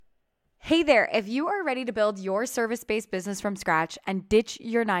Hey there, if you are ready to build your service-based business from scratch and ditch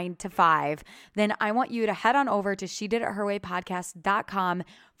your 9 to 5, then I want you to head on over to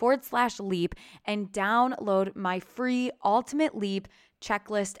shediditherwaypodcast.com/leap and download my free Ultimate Leap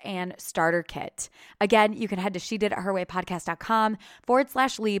checklist and starter kit. Again, you can head to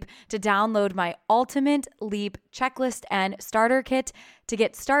shediditherwaypodcast.com/leap to download my Ultimate Leap checklist and starter kit to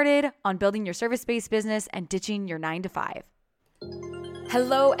get started on building your service-based business and ditching your 9 to 5.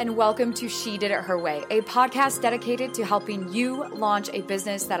 Hello and welcome to She Did It Her Way, a podcast dedicated to helping you launch a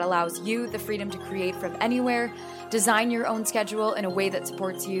business that allows you the freedom to create from anywhere, design your own schedule in a way that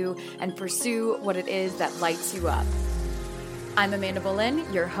supports you, and pursue what it is that lights you up. I'm Amanda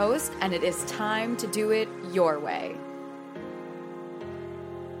Boleyn, your host, and it is time to do it your way.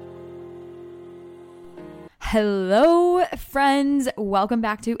 Hello, friends. Welcome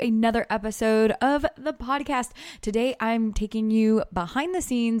back to another episode of the podcast. Today, I'm taking you behind the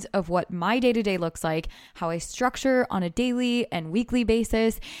scenes of what my day-to-day looks like, how I structure on a daily and weekly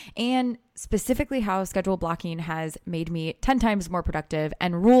basis, and specifically how schedule blocking has made me 10 times more productive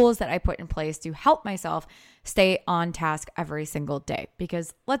and rules that I put in place to help myself stay on task every single day.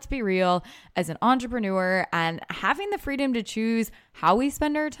 Because let's be real, as an entrepreneur and having the freedom to choose how we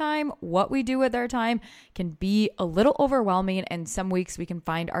spend our time, what we do with our time can be a little overwhelming. And some weeks we can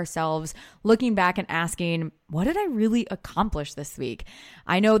find ourselves looking back and asking, what did I really accomplish this week?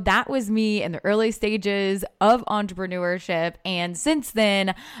 I know that was me in the early stages of entrepreneurship. And since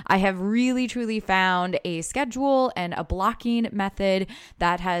then, I have really truly found a schedule and a blocking method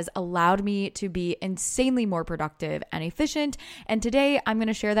that has allowed me to be insanely more productive and efficient. And today I'm going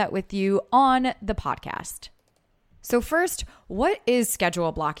to share that with you on the podcast. So first, what is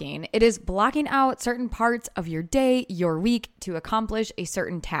schedule blocking? It is blocking out certain parts of your day, your week to accomplish a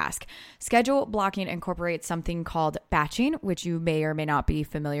certain task. Schedule blocking incorporates something called batching, which you may or may not be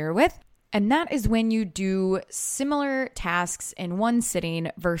familiar with. And that is when you do similar tasks in one sitting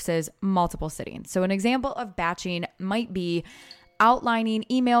versus multiple sittings. So an example of batching might be outlining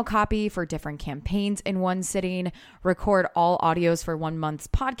email copy for different campaigns in one sitting, record all audios for 1 month's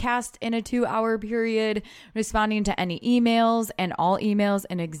podcast in a 2-hour period, responding to any emails and all emails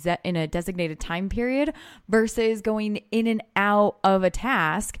in a designated time period versus going in and out of a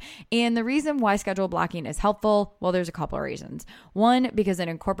task. And the reason why schedule blocking is helpful, well, there's a couple of reasons. One, because it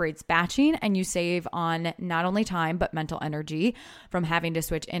incorporates batching and you save on not only time, but mental energy from having to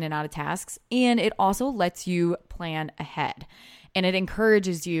switch in and out of tasks. And it also lets you plan ahead. And it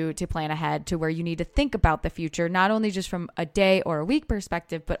encourages you to plan ahead to where you need to think about the future, not only just from a day or a week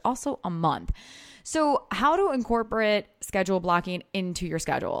perspective, but also a month. So how to incorporate schedule blocking into your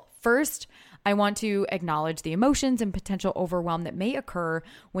schedule? First, I want to acknowledge the emotions and potential overwhelm that may occur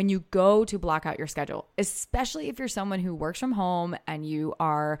when you go to block out your schedule, especially if you're someone who works from home and you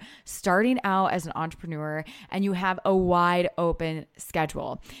are starting out as an entrepreneur and you have a wide open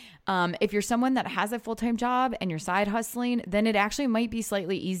schedule. If you're someone that has a full-time job and you're side hustling, then it actually might be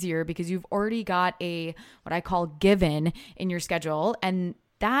slightly easier because you've already got what I call given in your schedule, and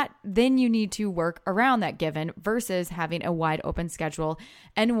that then you need to work around that given versus having a wide open schedule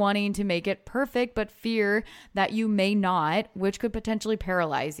and wanting to make it perfect, but fear that you may not, which could potentially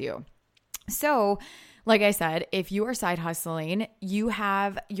paralyze you. So, like I said, if you are side hustling, you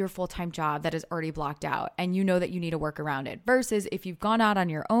have your full-time job that is already blocked out and you know that you need to work around it. Versus if you've gone out on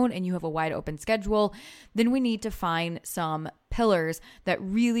your own and you have a wide open schedule, then we need to find some pillars that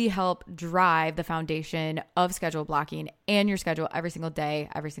really help drive the foundation of schedule blocking and your schedule every single day,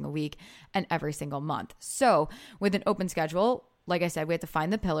 every single week, and every single month. So with an open schedule, like I said, we have to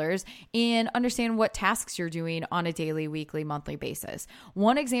find the pillars and understand what tasks you're doing on a daily, weekly, monthly basis.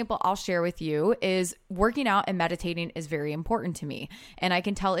 One example I'll share with you is working out and meditating is very important to me. And I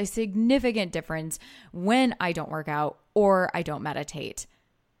can tell a significant difference when I don't work out or I don't meditate.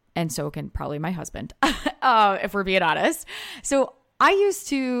 And so can probably my husband, if we're being honest. So I used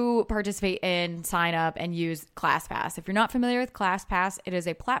to participate in, sign up, and use ClassPass. If you're not familiar with ClassPass, it is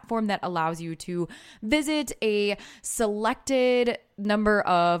a platform that allows you to visit a selected number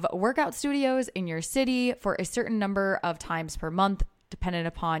of workout studios in your city for a certain number of times per month, dependent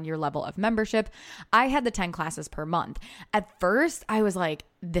upon your level of membership. I had the 10 classes per month. At first, I was like,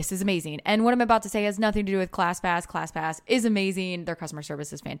 this is amazing. And what I'm about to say has nothing to do with ClassPass. ClassPass is amazing. Their customer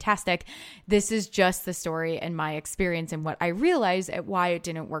service is fantastic. This is just the story and my experience and what I realized at why it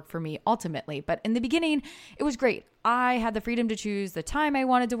didn't work for me ultimately. But in the beginning, it was great. I had the freedom to choose the time I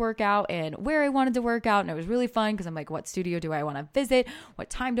wanted to work out and where I wanted to work out. And it was really fun because I'm like, what studio do I want to visit?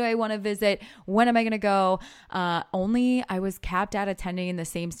 What time do I want to visit? When am I going to go? Only I was capped at attending the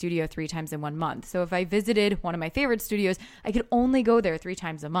same studio 3 times in 1 month. So if I visited one of my favorite studios, I could only go there 3 times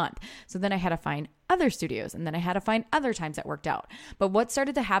times a month. So then I had to find other studios, and then I had to find other times that worked out. But what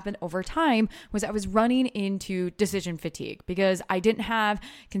started to happen over time was I was running into decision fatigue because I didn't have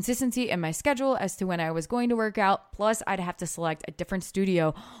consistency in my schedule as to when I was going to work out. Plus, I'd have to select a different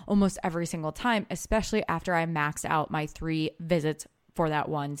studio almost every single time, especially after I maxed out my 3 visits for that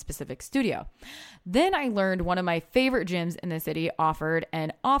one specific studio. Then I learned one of my favorite gyms in the city offered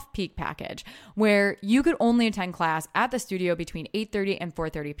an off-peak package where you could only attend class at the studio between 8:30 and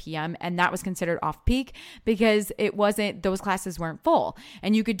 4:30 p.m. And that was considered off-peak because those classes weren't full.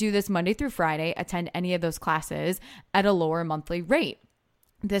 And you could do this Monday through Friday, attend any of those classes at a lower monthly rate.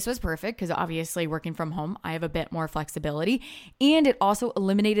 This was perfect because obviously working from home, I have a bit more flexibility, and it also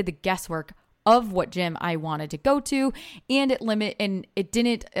eliminated the guesswork of what gym I wanted to go to, and it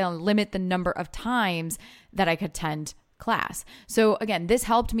didn't limit the number of times that I could attend class. So again, this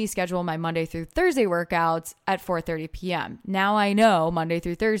helped me schedule my Monday through Thursday workouts at 4:30 p.m. Now I know Monday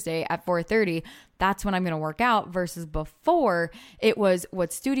through Thursday at 4:30, that's when I'm going to work out, versus before it was,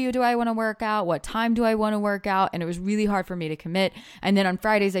 what studio do I want to work out? What time do I want to work out? And it was really hard for me to commit. And then on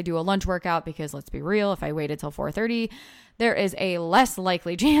Fridays, I do a lunch workout because let's be real, if I waited till 4:30, there is a less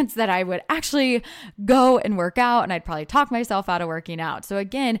likely chance that I would actually go and work out, and I'd probably talk myself out of working out. So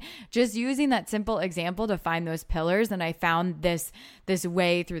again, just using that simple example to find those pillars, and I found this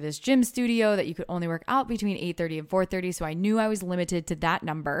way through this gym studio that you could only work out between 8:30 and 4:30. So I knew I was limited to that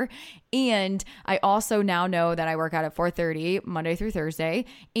number. And I also now know that I work out at 4:30 Monday through Thursday.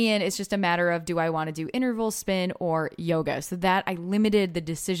 And it's just a matter of, do I want to do interval, spin, or yoga? So that I limited the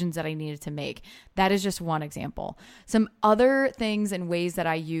decisions that I needed to make. That is just one example. Some other things and ways that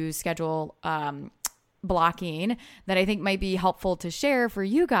I use schedule blocking that I think might be helpful to share for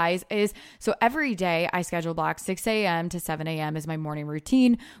you guys is, so every day I schedule block 6 a.m. to 7 a.m. is my morning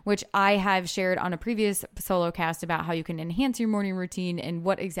routine, which I have shared on a previous solo cast about how you can enhance your morning routine and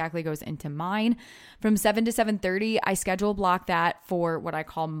what exactly goes into mine. From 7 to 7:30, I schedule block that for what I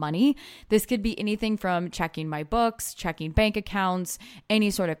call money. This could be anything from checking my books, checking bank accounts, any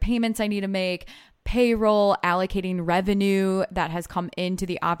sort of payments I need to make, payroll, allocating revenue that has come into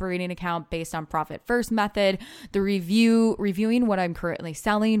the operating account based on profit first method, reviewing what I'm currently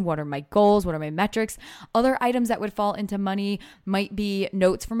selling, what are my goals, what are my metrics. Other items that would fall into money might be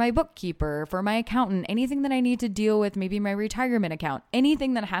notes for my bookkeeper, for my accountant, anything that I need to deal with, maybe my retirement account,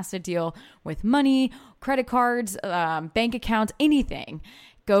 anything that has to deal with money, credit cards, bank accounts, anything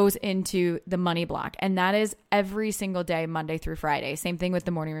goes into the money block. And that is every single day, Monday through Friday. Same thing with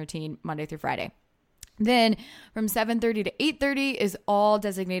the morning routine, Monday through Friday. Then from 7:30 to 8:30 is all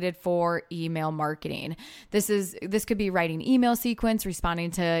designated for email marketing. This could be writing email sequence,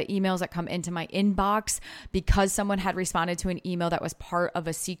 responding to emails that come into my inbox because someone had responded to an email that was part of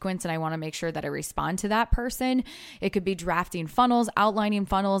a sequence and I want to make sure that I respond to that person. It could be drafting funnels, outlining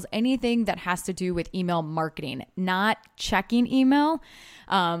funnels, anything that has to do with email marketing, not checking email,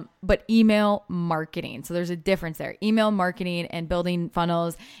 but email marketing. So there's a difference there. Email marketing and building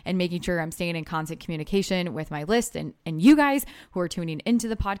funnels and making sure I'm staying in constant communication with my list and you guys who are tuning into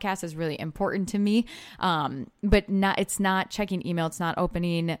the podcast is really important to me. But it's not checking email. It's not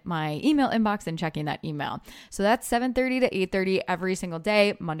opening my email inbox and checking that email. So that's 7:30 to 8:30 every single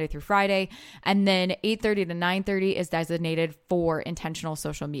day, Monday through Friday. And then 8:30 to 9:30 is designated for intentional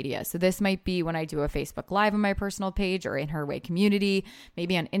social media. So this might be when I do a Facebook Live on my personal page or in Her Way community,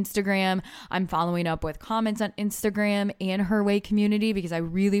 maybe on Instagram. I'm following up with comments on Instagram and Her Way community because I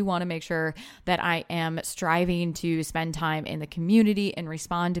really want to make sure that I am striving to spend time in the community and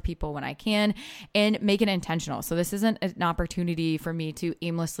respond to people when I can and make it intentional. So this isn't an opportunity for me to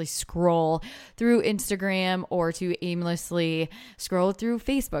aimlessly scroll through Instagram or to aimlessly scroll through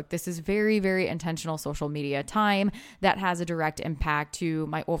Facebook. This is very, very intentional social media time that has a direct impact to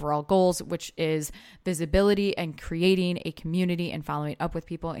my overall goals, which is visibility and creating a community and following up with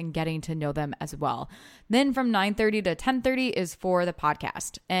people and getting to know them as well. Then from 9:30 to 10:30 is for the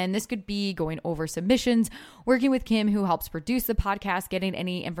podcast. And this could be going over submissions, working with Kim, who helps produce the podcast, getting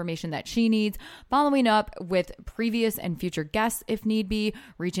any information that she needs, following up with previous and future guests if need be,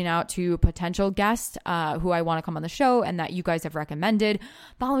 reaching out to potential guests who I want to come on the show and that you guys have recommended,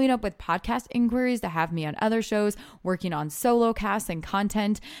 following up with podcast inquiries to have me on other shows, working on solo casts and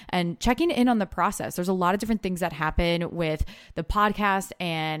content, and checking in on the process. There's a lot of different things that happen with the podcast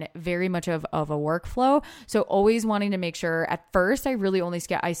and and very much of a workflow. So always wanting to make sure. At first, I really only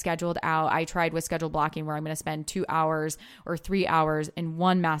I scheduled out. I tried with schedule blocking where I'm going to spend 2 hours or 3 hours in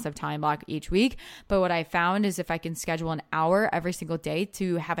one massive time block each week. But what I found is if I can schedule an hour every single day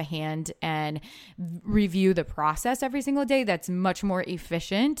to have a hand and review the process every single day, that's much more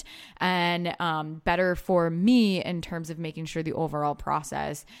efficient and better for me in terms of making sure the overall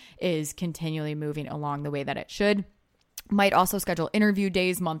process is continually moving along the way that it should. Might also schedule interview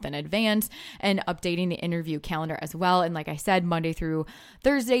days month in advance and updating the interview calendar as well. And like I said, Monday through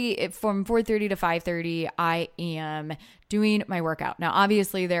Thursday from 4:30 to 5:30, I am doing my workout. Now,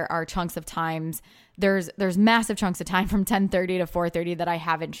 obviously there are chunks of times, there's massive chunks of time from 10:30 to 4:30 that I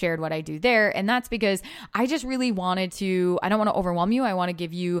haven't shared what I do there. And that's because I just really wanted to, I don't want to overwhelm you. I want to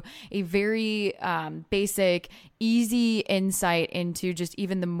give you a very basic, easy insight into just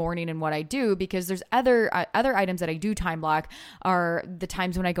even the morning and what I do, because there's other items that I do time block are the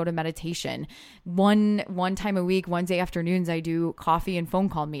times when I go to meditation. One time a week, Wednesday afternoons, I do coffee and phone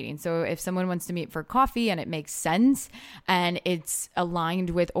call meetings. So if someone wants to meet for coffee and it makes sense and it's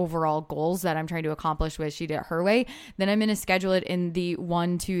aligned with overall goals that I'm trying to accomplish with She Did It Her Way, then I'm going to schedule it in the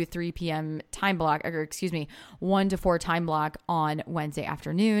 1 to 3 p.m. time block, 1 to 4 time block on Wednesday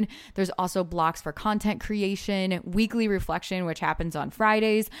afternoon. There's also blocks for content creation, weekly reflection, which happens on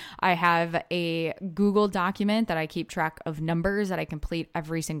Fridays. I have a Google document that I keep track of numbers that I complete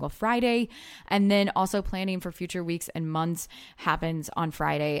every single Friday. And then also planning for future weeks and months happens on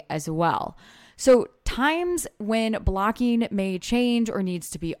Friday as well. So times when blocking may change or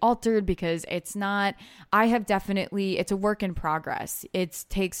needs to be altered because it's a work in progress. It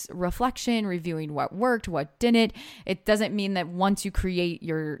takes reflection, reviewing what worked, what didn't. It doesn't mean that once you create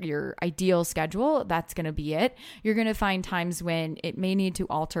your ideal schedule, that's going to be it. You're going to find times when it may need to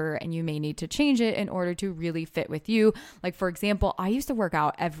alter and you may need to change it in order to really fit with you. Like for example, I used to work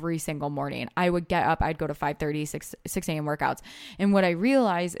out every single morning. I would get up, I'd go to 5:30, 6 a.m. workouts. And what I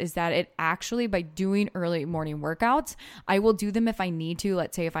realized is that it actually, by doing early morning workouts, I will do them if I need to,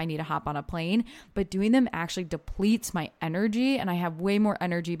 let's say if I need to hop on a plane, but doing them actually depletes my energy, and I have way more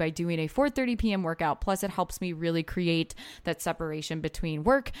energy by doing a 4:30 p.m. workout. Plus it helps me really create that separation between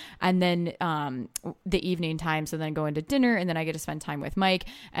work and then the evening time. So then go into dinner and then I get to spend time with Mike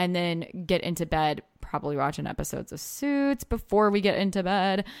and then get into bed, probably watching episodes of Suits before we get into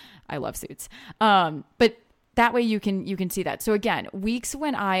bed. I love Suits. But that way you can see that. So again, weeks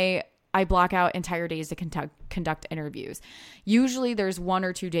when I block out entire days to conduct interviews. Usually there's 1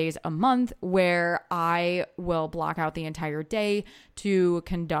 or 2 days a month where I will block out the entire day to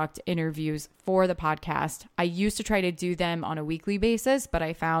conduct interviews for the podcast. I used to try to do them on a weekly basis, but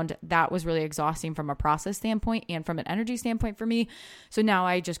I found that was really exhausting from a process standpoint and from an energy standpoint for me. So now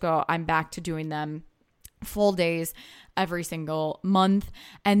I just go, I'm back to doing them full days every single month.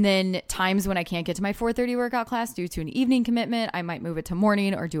 And then times when I can't get to my 4:30 workout class due to an evening commitment, I might move it to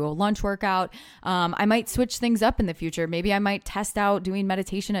morning or do a lunch workout. I might switch things up in the future. Maybe I might test out doing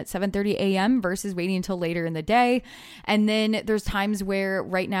meditation at 7:30 a.m. versus waiting until later in the day. And then there's times where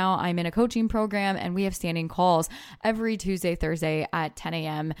right now I'm in a coaching program and we have standing calls every Tuesday, Thursday at 10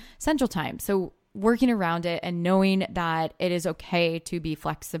 a.m. Central Time. So working around it and knowing that it is okay to be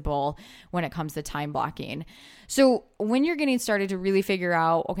flexible when it comes to time blocking. So when you're getting started to really figure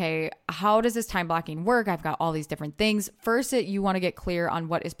out, okay, how does this time blocking work? I've got all these different things. First, you want to get clear on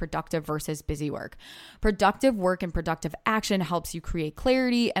what is productive versus busy work. Productive work and productive action helps you create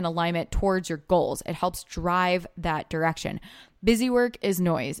clarity and alignment towards your goals. It helps drive that direction. Busy work is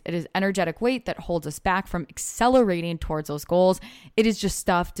noise. It is energetic weight that holds us back from accelerating towards those goals. It is just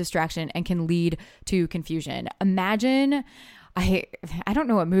stuff, distraction, and can lead to confusion. Imagine, I don't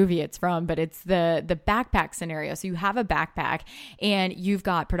know what movie it's from, but it's the backpack scenario. So you have a backpack and you've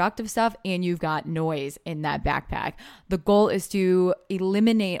got productive stuff and you've got noise in that backpack. The goal is to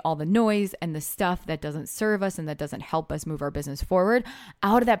eliminate all the noise and the stuff that doesn't serve us and that doesn't help us move our business forward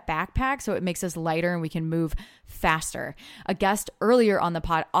out of that backpack, so it makes us lighter and we can move faster. A guest earlier on the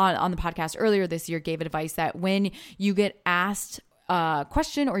podcast earlier this year gave advice that when you get asked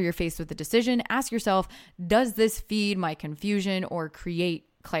question or you're faced with a decision, ask yourself, does this feed my confusion or create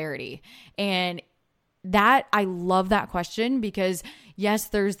clarity? And that, I love that question because yes,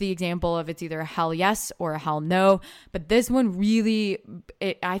 there's the example of it's either a hell yes or a hell no, but this one really,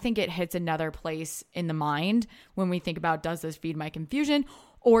 I think it hits another place in the mind when we think about, does this feed my confusion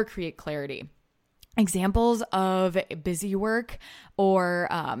or create clarity? Examples of busy work or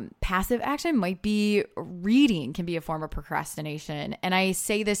passive action might be reading can be a form of procrastination. And I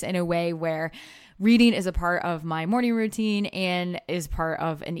say this in a way where reading is a part of my morning routine and is part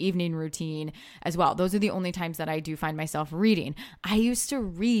of an evening routine as well. Those are the only times that I do find myself reading. I used to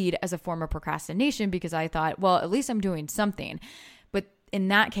read as a form of procrastination because I thought, well, at least I'm doing something. But in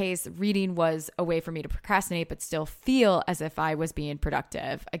that case, reading was a way for me to procrastinate, but still feel as if I was being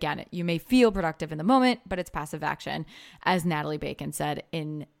productive. Again, you may feel productive in the moment, but it's passive action, as Natalie Bacon said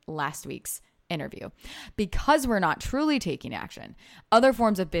in last week's interview. Because we're not truly taking action, other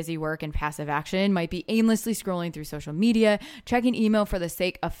forms of busy work and passive action might be aimlessly scrolling through social media, checking email for the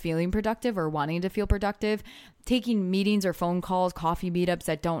sake of feeling productive or wanting to feel productive, taking meetings or phone calls, coffee meetups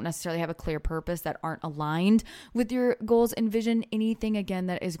that don't necessarily have a clear purpose, that aren't aligned with your goals and vision, anything again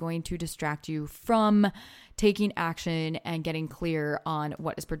that is going to distract you from taking action and getting clear on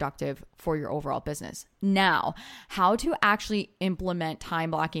what is productive for your overall business. Now, how to actually implement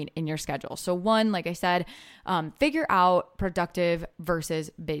time blocking in your schedule. So one, like I said, figure out productive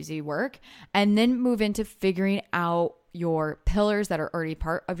versus busy work, and then move into figuring out your pillars that are already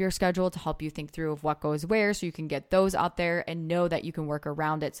part of your schedule to help you think through of what goes where, so you can get those out there and know that you can work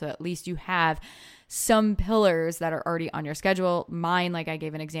around it. So at least you have some pillars that are already on your schedule. Mine, like I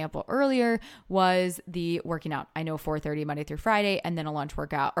gave an example earlier, was the working out. I know 4:30 Monday through Friday, and then a lunch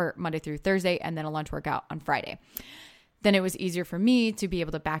workout, or Monday through Thursday, and then a lunch workout on Friday. Then it was easier for me to be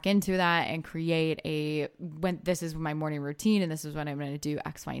able to back into that and create when this is my morning routine and this is when I'm going to do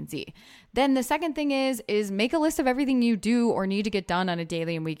X, Y, and Z. Then the second thing is make a list of everything you do or need to get done on a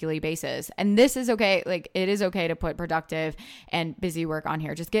daily and weekly basis. And this is okay. Like, it is okay to put productive and busy work on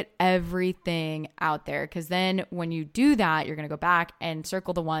here. Just get everything out there, because then when you do that, you're going to go back and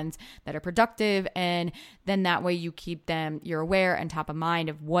circle the ones that are productive. And then that way you keep them, you're aware and top of mind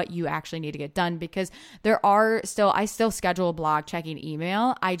of what you actually need to get done, because I still schedule a blog checking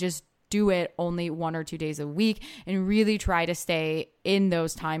email. I just do it only 1 or 2 days a week and really try to stay in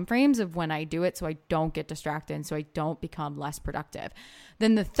those time frames of when I do it, so I don't get distracted and so I don't become less productive.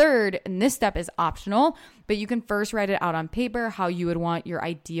 Then the third, and this step is optional, but you can first write it out on paper how you would want your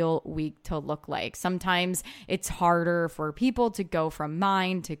ideal week to look like. Sometimes it's harder for people to go from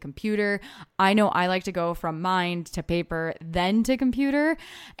mind to computer. I know I like to go from mind to paper, then to computer.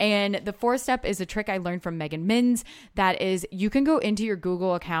 And the fourth step is a trick I learned from Megan Minns. That is, you can go into your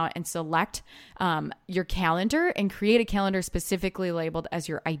Google account and select your calendar and create a calendar specifically labeled as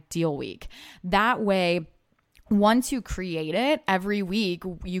your ideal week. That way, once you create it, every week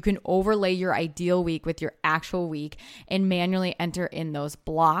you can overlay your ideal week with your actual week and manually enter in those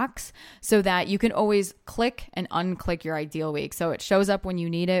blocks so that you can always click and unclick your ideal week. So it shows up when you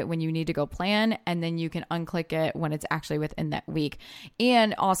need it, when you need to go plan, and then you can unclick it when it's actually within that week.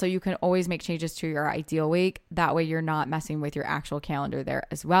 And also you can always make changes to your ideal week. That way you're not messing with your actual calendar there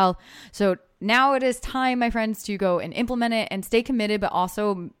as well. So now it is time, my friends, to go and implement it and stay committed, but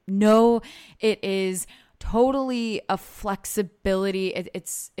also know it is totally a flexibility.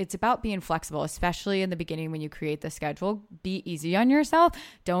 It's about being flexible, especially in the beginning when you create the schedule. Be easy on yourself.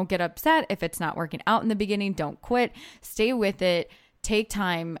 Don't get upset if it's not working out in the beginning. Don't quit. Stay with it. Take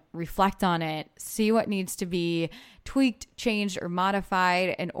time, reflect on it, see what needs to be tweaked, changed, or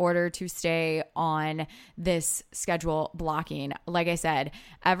modified in order to stay on this schedule blocking. Like I said,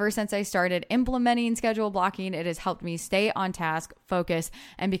 ever since I started implementing schedule blocking, it has helped me stay on task, focus,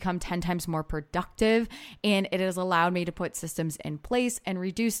 and become 10 times more productive. And it has allowed me to put systems in place and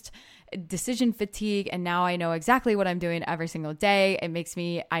reduced decision fatigue. And now I know exactly what I'm doing every single day.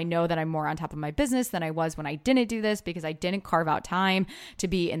 I know that I'm more on top of my business than I was when I didn't do this, because I didn't carve out time to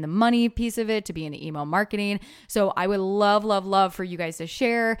be in the money piece of it, to be in the email marketing. So I would love for you guys to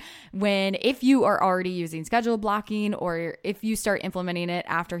share if you are already using schedule blocking, or if you start implementing it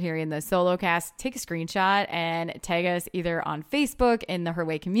after hearing the solo cast, take a screenshot and tag us either on Facebook in the Her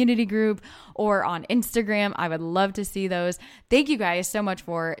Way community group or on Instagram. I would love to see those. Thank you guys so much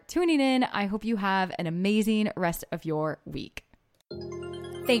for tuning in. I hope you have an amazing rest of your week.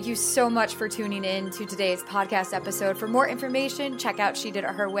 Thank you so much for tuning in to today's podcast episode. For more information, check out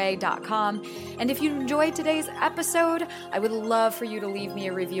shediditherway.com. And if you enjoyed today's episode, I would love for you to leave me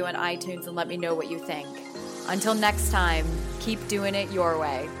a review on iTunes and let me know what you think. Until next time, keep doing it your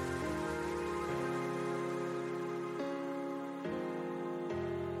way.